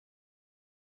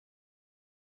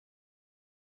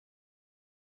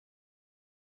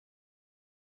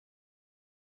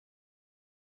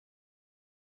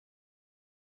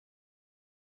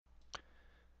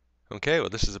Okay, well,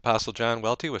 this is Apostle John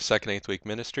Welty with Second Eighth Week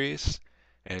Ministries,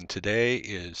 and today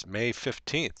is May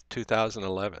 15th,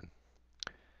 2011.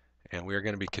 And we are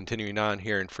going to be continuing on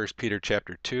here in 1 Peter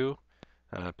chapter 2,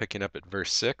 picking up at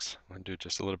verse 6. I'm going to do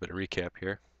just a little bit of recap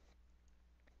here.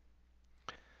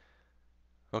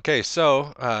 Okay,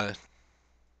 so let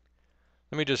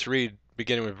me just read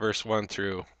beginning with verse 1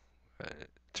 through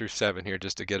 7 here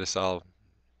just to get us all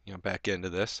back into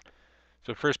this.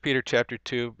 So 1 Peter chapter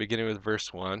 2, beginning with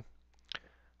verse 1.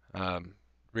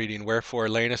 Reading, wherefore,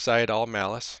 laying aside all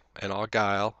malice, and all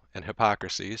guile, and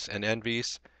hypocrisies, and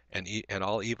envies, and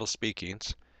all evil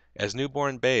speakings, as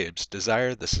newborn babes,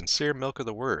 desire the sincere milk of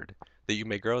the word, that you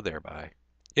may grow thereby.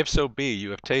 If so be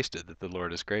you have tasted that the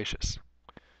Lord is gracious.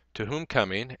 To whom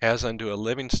coming, as unto a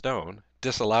living stone,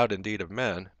 disallowed indeed of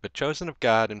men, but chosen of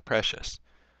God and precious,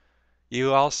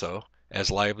 you also,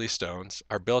 as lively stones,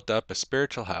 are built up a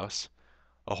spiritual house,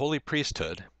 a holy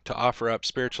priesthood, to offer up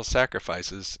spiritual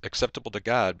sacrifices acceptable to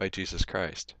God by Jesus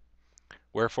Christ.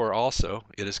 Wherefore also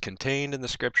it is contained in the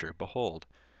Scripture, behold,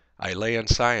 I lay in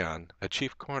Sion a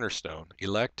chief cornerstone,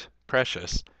 elect,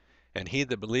 precious, and he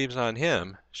that believes on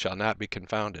him shall not be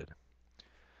confounded.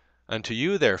 Unto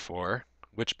you therefore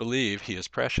which believe he is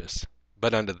precious,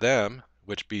 but unto them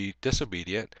which be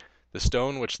disobedient, the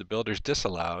stone which the builders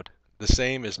disallowed, the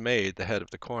same is made the head of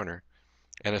the corner,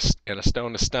 and a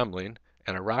stone of stumbling,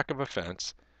 and a rock of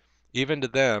offense, even to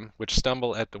them which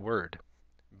stumble at the word,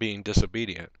 being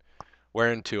disobedient,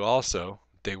 whereunto also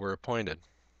they were appointed.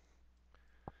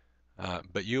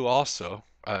 But you are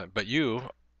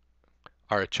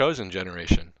a chosen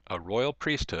generation, a royal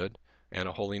priesthood, and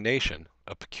a holy nation,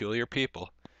 a peculiar people,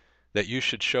 that you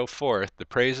should show forth the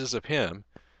praises of him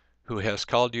who has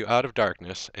called you out of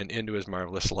darkness and into his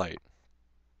marvelous light,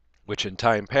 which in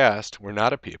time past were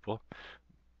not a people,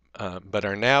 but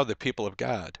are now the people of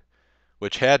God,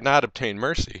 which had not obtained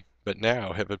mercy, but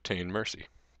now have obtained mercy.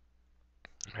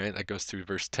 All right, that goes through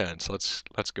verse 10. So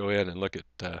let's go in and look at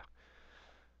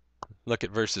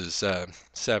verses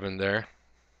 7 there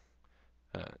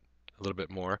a little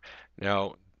bit more.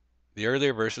 Now, the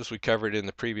earlier verses we covered in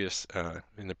the previous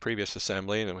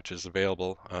assembly, and which is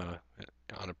available on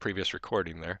a previous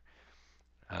recording there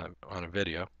on a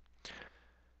video.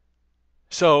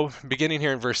 So, beginning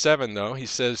here in verse 7, though, he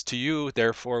says, to you,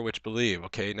 therefore, which believe.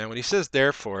 Okay, now when he says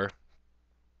therefore,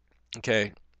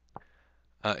 okay,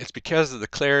 it's because of the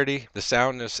clarity, the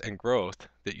soundness, and growth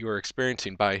that you are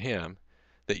experiencing by him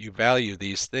that you value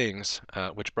these things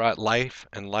which brought light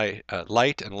and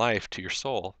life to your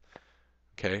soul,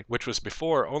 okay, which was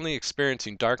before only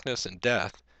experiencing darkness and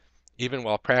death, even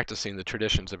while practicing the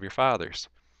traditions of your fathers.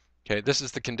 Okay, this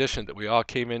is the condition that we all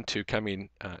came into coming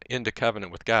into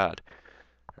covenant with God.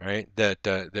 Right,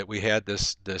 that we had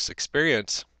this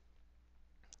experience,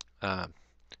 and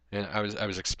I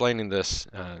was explaining this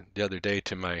the other day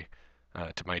to my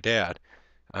dad.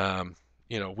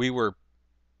 We were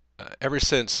ever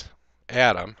since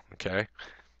Adam, okay,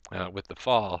 with the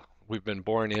fall, we've been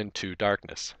born into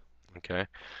darkness. Okay,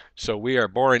 so we are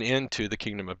born into the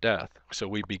kingdom of death. So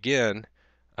we begin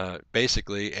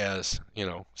basically as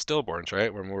stillborns,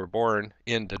 right, when we're born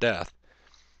into death.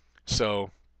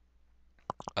 So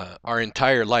our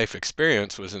entire life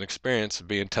experience was an experience of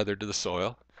being tethered to the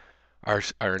soil.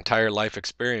 Our entire life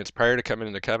experience prior to coming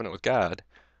into covenant with God,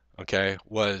 okay,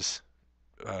 was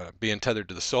being tethered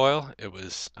to the soil. It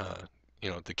was,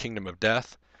 the kingdom of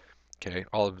death. Okay,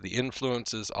 all of the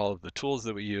influences, all of the tools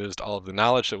that we used, all of the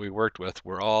knowledge that we worked with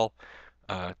were all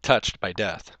touched by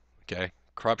death. Okay,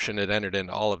 corruption had entered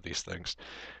into all of these things.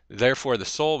 Therefore, the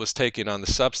soul was taking on the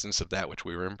substance of that which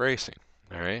we were embracing.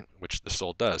 All right, which the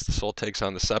soul does. The soul takes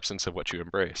on the substance of what you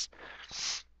embrace.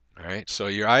 All right, so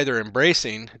you're either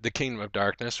embracing the kingdom of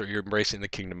darkness or you're embracing the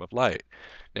kingdom of light.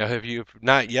 Now, if you've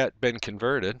not yet been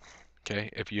converted, okay,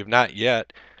 if you've not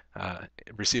yet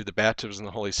received the baptism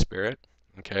of the Holy Spirit,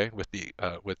 okay, with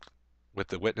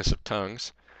the witness of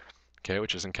tongues, okay,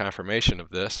 which is in confirmation of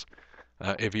this,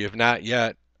 if you have not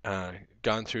yet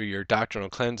gone through your doctrinal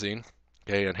cleansing,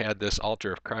 okay, and had this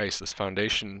altar of Christ, this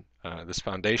foundation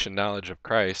knowledge of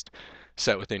Christ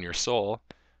set within your soul,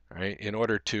 right, in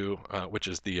order to, which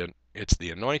is it's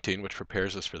the anointing which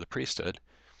prepares us for the priesthood,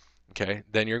 okay,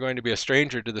 then you're going to be a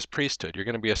stranger to this priesthood. You're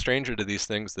going to be a stranger to these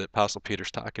things that Apostle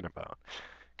Peter's talking about,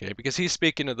 okay, because he's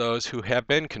speaking to those who have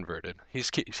been converted. He's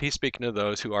speaking to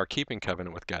those who are keeping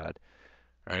covenant with God.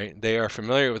 Right? They are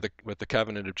familiar with the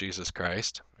covenant of Jesus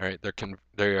Christ. Right?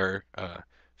 They are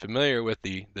familiar with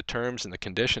the terms and the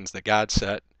conditions that God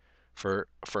set for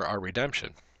our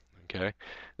redemption. Okay,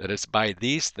 that it's by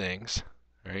these things,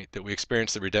 right, that we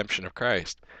experience the redemption of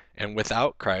Christ, and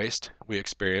without Christ we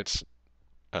experience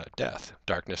death,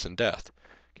 darkness and death.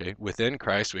 Okay, within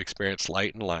Christ we experience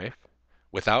light and life.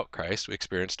 Without Christ we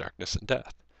experience darkness and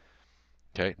death.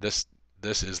 Okay, this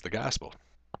is the gospel.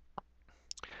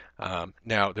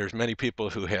 Now there's many people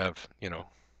who have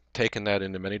taken that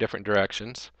into many different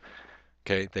directions.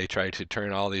 Okay, they try to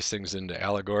turn all these things into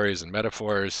allegories and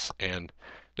metaphors, and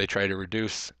they try to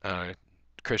reduce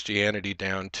Christianity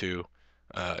down to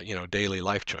daily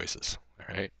life choices.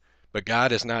 All right, but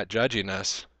God is not judging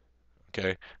us.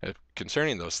 Okay,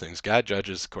 concerning those things, God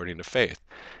judges according to faith.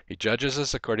 He judges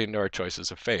us according to our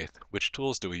choices of faith. Which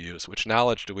tools do we use? Which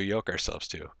knowledge do we yoke ourselves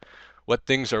to? What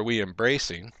things are we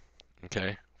embracing?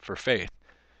 Okay, for faith.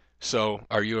 So,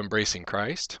 are you embracing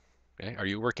Christ? Okay? Are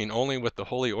you working only with the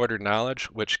holy ordered knowledge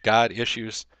which God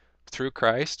issues through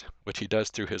Christ, which he does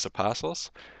through his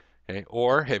apostles? Okay?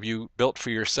 Or have you built for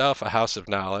yourself a house of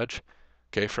knowledge,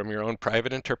 okay, from your own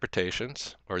private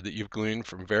interpretations, or that you've gleaned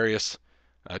from various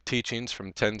teachings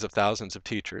from tens of thousands of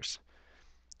teachers,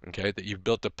 okay, that you've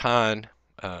built upon,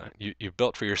 you've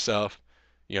built for yourself,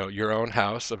 your own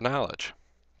house of knowledge.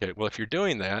 Okay, well, if you're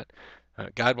doing that,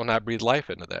 God will not breathe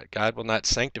life into that. God will not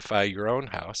sanctify your own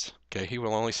house. Okay, he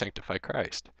will only sanctify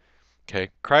Christ. Okay,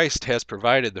 Christ has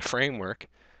provided the framework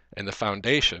and the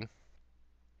foundation,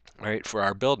 right, for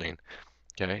our building.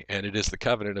 Okay, and it is the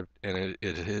covenant of, and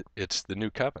it's the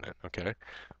new covenant. Okay,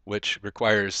 which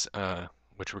requires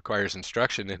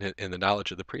instruction in the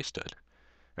knowledge of the priesthood.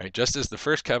 Right, just as the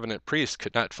first covenant priests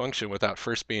could not function without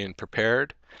first being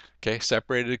prepared, okay,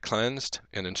 separated, cleansed,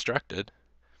 and instructed.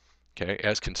 Okay,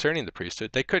 as concerning the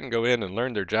priesthood, they couldn't go in and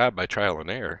learn their job by trial and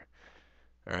error.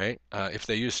 All right, if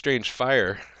they used strange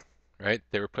fire, right,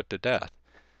 they were put to death.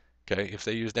 Okay, if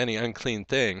they used any unclean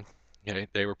thing, okay,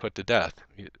 they were put to death.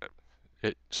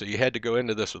 So you had to go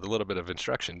into this with a little bit of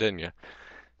instruction, didn't you?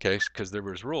 Okay, because there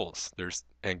was rules.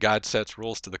 And God sets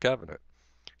rules to the covenant.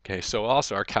 Okay, so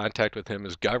also our contact with him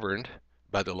is governed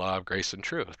by the law of grace and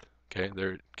truth.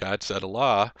 Okay, God set a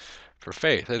law for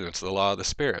faith, and it's the law of the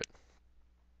Spirit.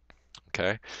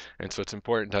 Okay, and so it's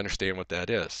important to understand what that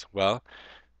is. Well,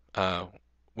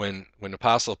 when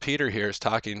Apostle Peter here is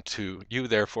talking to you,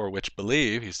 therefore, which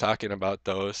believe, he's talking about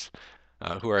those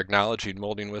who are acknowledging,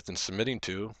 molding with, and submitting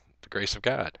to the grace of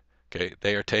God. Okay,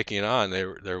 they are taking on,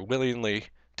 they're willingly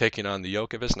taking on the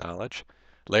yoke of his knowledge,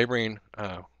 laboring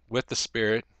with the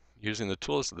Spirit, using the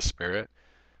tools of the Spirit,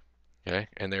 okay,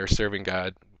 and they are serving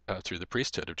God through the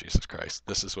priesthood of Jesus Christ.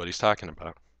 This is what he's talking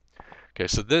about. Okay,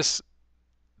 so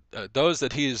those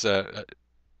that he's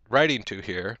writing to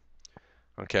here,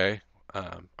 okay,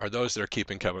 are those that are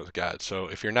keeping covenant with God. So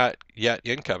if you're not yet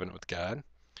in covenant with God,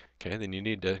 okay, then you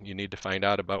need to find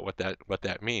out about what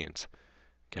that means.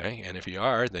 Okay, and if you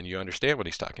are, then you understand what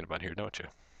he's talking about here, don't you?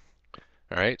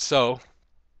 All right, so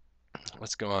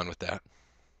let's go on with that.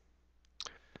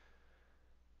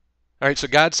 All right, so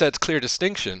God sets clear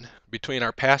distinction between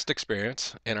our past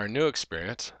experience and our new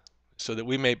experience so that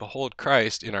we may behold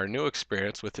Christ in our new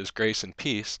experience with his grace and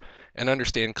peace and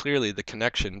understand clearly the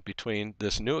connection between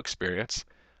this new experience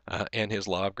and his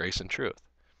law of grace and truth.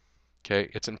 Okay,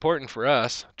 it's important for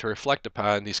us to reflect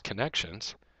upon these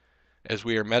connections as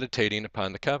we are meditating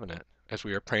upon the covenant, as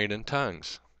we are praying in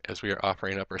tongues, as we are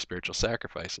offering up our spiritual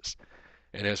sacrifices,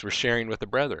 and as we're sharing with the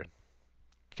brethren.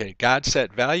 Okay, God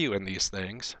set value in these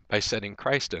things by setting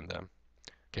Christ in them.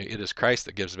 Okay, it is Christ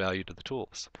that gives value to the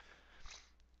tools.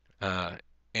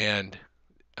 And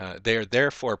they are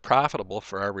therefore profitable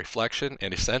for our reflection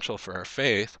and essential for our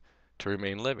faith to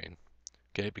remain living.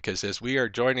 Okay, because as we are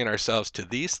joining ourselves to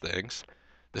these things,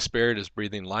 the Spirit is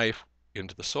breathing life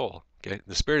into the soul. Okay,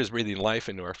 the Spirit is breathing life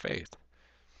into our faith.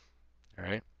 All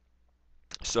right.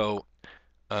 So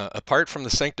apart from the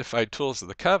sanctified tools of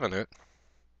the covenant,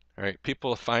 all right,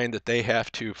 people find that they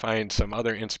have to find some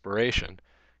other inspiration,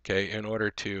 okay, in order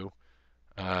to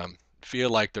feel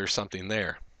like there's something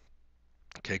there.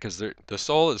 Okay, because the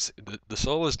soul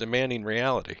is demanding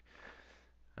reality,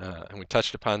 and we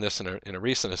touched upon this in a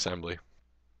recent assembly.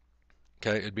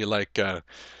 Okay, it'd be like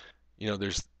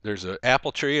there's an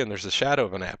apple tree and there's a shadow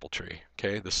of an apple tree.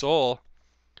 Okay, the soul,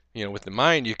 with the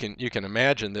mind you can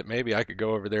imagine that maybe I could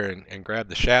go over there and grab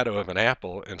the shadow of an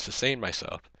apple and sustain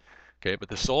myself. Okay, but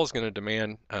the soul is going to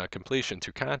demand completion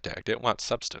through contact. It wants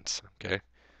substance. Okay,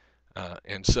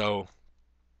 and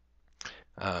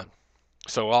uh,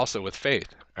 so also with faith,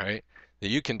 all right, that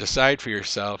you can decide for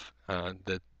yourself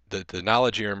that the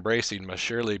knowledge you're embracing must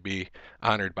surely be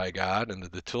honored by God, and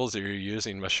that the tools that you're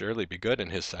using must surely be good in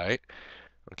His sight.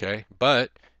 Okay,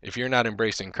 but if you're not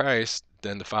embracing Christ,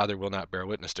 then the Father will not bear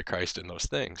witness to Christ in those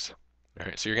things. All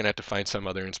right, so you're going to have to find some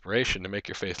other inspiration to make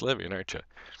your faith living, aren't you?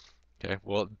 Okay,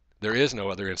 well, there is no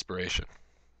other inspiration.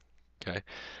 Okay,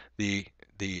 the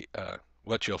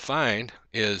what you'll find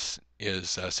is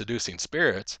seducing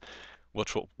spirits,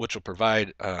 which will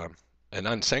provide an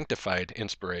unsanctified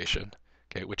inspiration,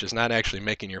 okay, which is not actually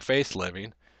making your faith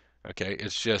living, okay,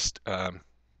 it's just uh,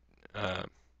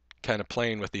 kind of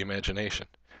playing with the imagination,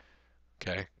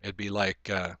 okay. It'd be like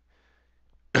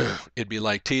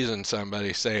teasing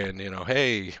somebody, saying, you know,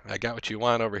 hey, I got what you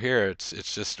want over here.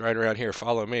 It's just right around here.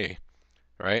 Follow me,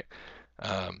 right?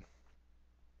 Um,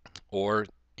 or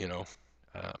you know,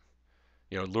 uh,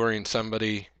 luring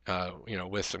somebody,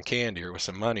 with some candy or with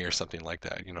some money or something like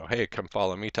that. You know, hey, come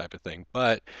follow me, type of thing.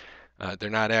 But they're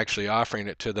not actually offering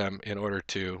it to them in order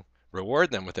to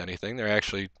reward them with anything.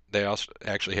 They also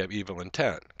actually have evil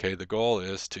intent. Okay, the goal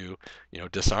is to,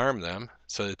 disarm them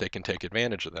so that they can take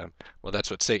advantage of them. Well,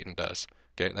 that's what Satan does.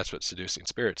 Okay, that's what seducing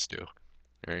spirits do.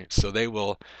 Right? So they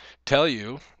will tell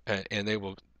you, and they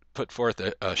will put forth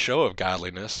a show of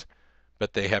godliness,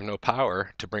 but they have no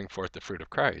power to bring forth the fruit of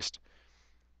Christ.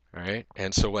 All right.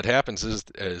 And so what happens is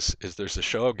there's a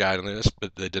show of godliness,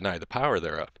 but they deny the power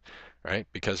thereof. Right?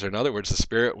 Because in other words, the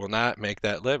Spirit will not make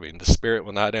that living. The Spirit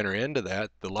will not enter into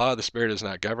that. The law of the Spirit is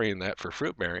not governing that for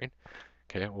fruit bearing.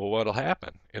 Okay. Well, what'll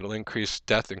happen? It'll increase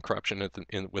death and corruption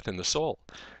within the soul.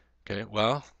 Okay.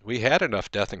 Well, we had enough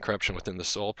death and corruption within the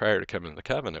soul prior to coming to the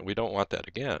covenant. We don't want that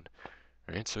again.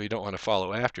 Right? So you don't want to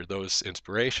follow after those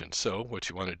inspirations. So what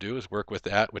you want to do is work with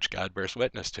that which God bears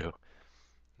witness to.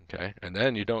 Okay, and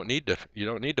then you don't need to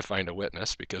find a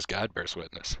witness, because God bears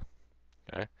witness.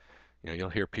 Okay, you'll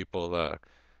hear people.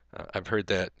 I've heard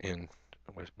that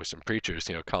with some preachers,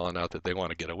 calling out that they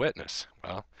want to get a witness.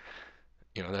 Well,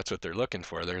 that's what they're looking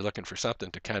for. They're looking for something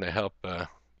to kind of help,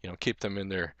 keep them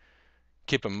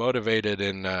keep them motivated,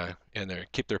 and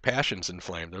keep their passions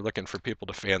inflamed. They're looking for people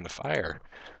to fan the fire.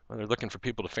 Well, they're looking for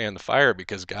people to fan the fire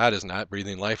because God is not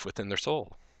breathing life within their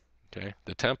soul. Okay,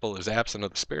 the temple is absent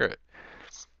of the Spirit.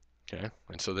 Okay,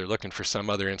 and so they're looking for some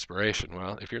other inspiration.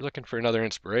 Well, if you're looking for another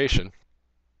inspiration,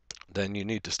 then you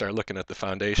need to start looking at the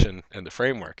foundation and the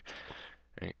framework,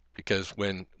 right? Because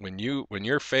when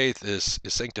your faith is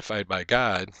sanctified by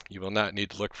God, you will not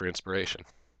need to look for inspiration,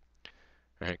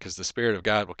 right? Because the Spirit of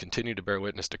God will continue to bear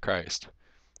witness to Christ.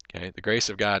 Okay, the grace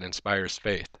of God inspires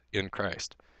faith in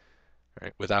Christ,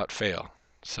 right, without fail.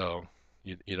 So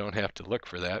you don't have to look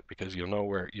for that, because you'll know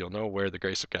where the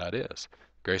grace of God is.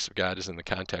 The grace of God is in the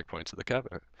contact points of the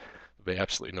covenant. There'll be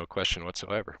absolutely no question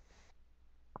whatsoever.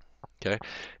 Okay,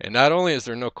 and not only is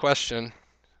there no question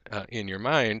in your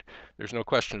mind, there's no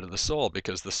question to the soul,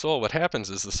 because the soul, what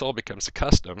happens is the soul becomes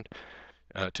accustomed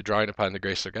to drawing upon the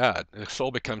grace of God. The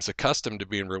soul becomes accustomed to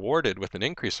being rewarded with an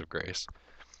increase of grace.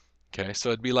 Okay, so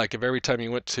it'd be like if every time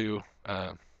you went to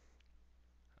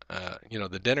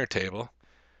the dinner table,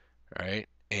 right,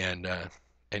 and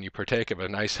you partake of a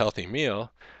nice healthy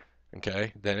meal,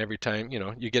 okay, then every time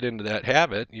you get into that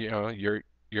habit,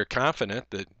 you're confident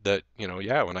that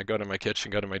yeah, when I go to my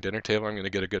kitchen, go to my dinner table, I'm going to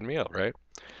get a good meal, right?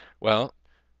 Well,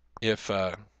 if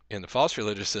in the false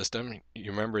religious system,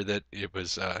 you remember that it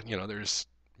was there's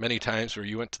many times where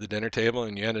you went to the dinner table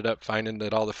and you ended up finding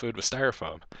that all the food was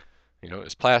styrofoam. It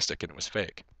was plastic and it was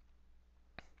fake.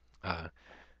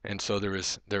 And so there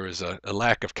was a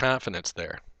lack of confidence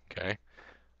there. Okay.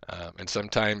 And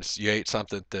sometimes you ate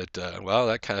something that, well,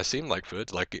 that kind of seemed like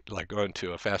food, like going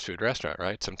to a fast food restaurant,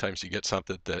 right? Sometimes you get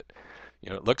something that,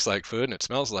 it looks like food and it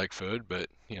smells like food, but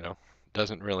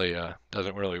doesn't really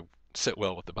sit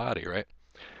well with the body, right?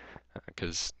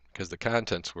 Because the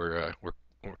contents were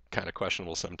kind of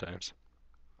questionable sometimes.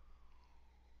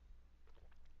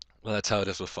 Well, that's how it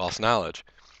is with false knowledge.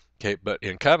 Okay, but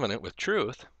in covenant with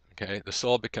truth, okay, the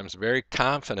soul becomes very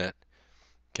confident,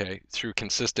 okay, through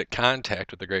consistent contact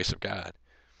with the grace of God.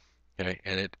 Okay,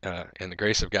 and the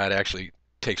grace of God actually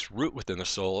takes root within the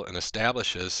soul and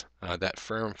establishes that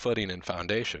firm footing and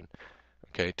foundation.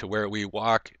 Okay, to where we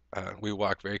walk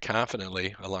very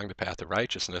confidently along the path of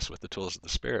righteousness with the tools of the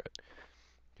Spirit.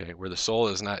 Okay, where the soul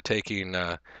is not taking,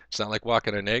 it's not like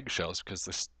walking on eggshells,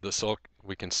 because the soul,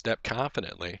 we can step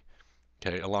confidently,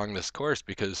 okay, along this course,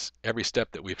 because every step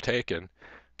that we've taken,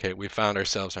 okay, we found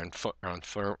ourselves on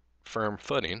firm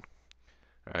footing,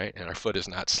 right, and our foot is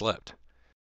not slipped.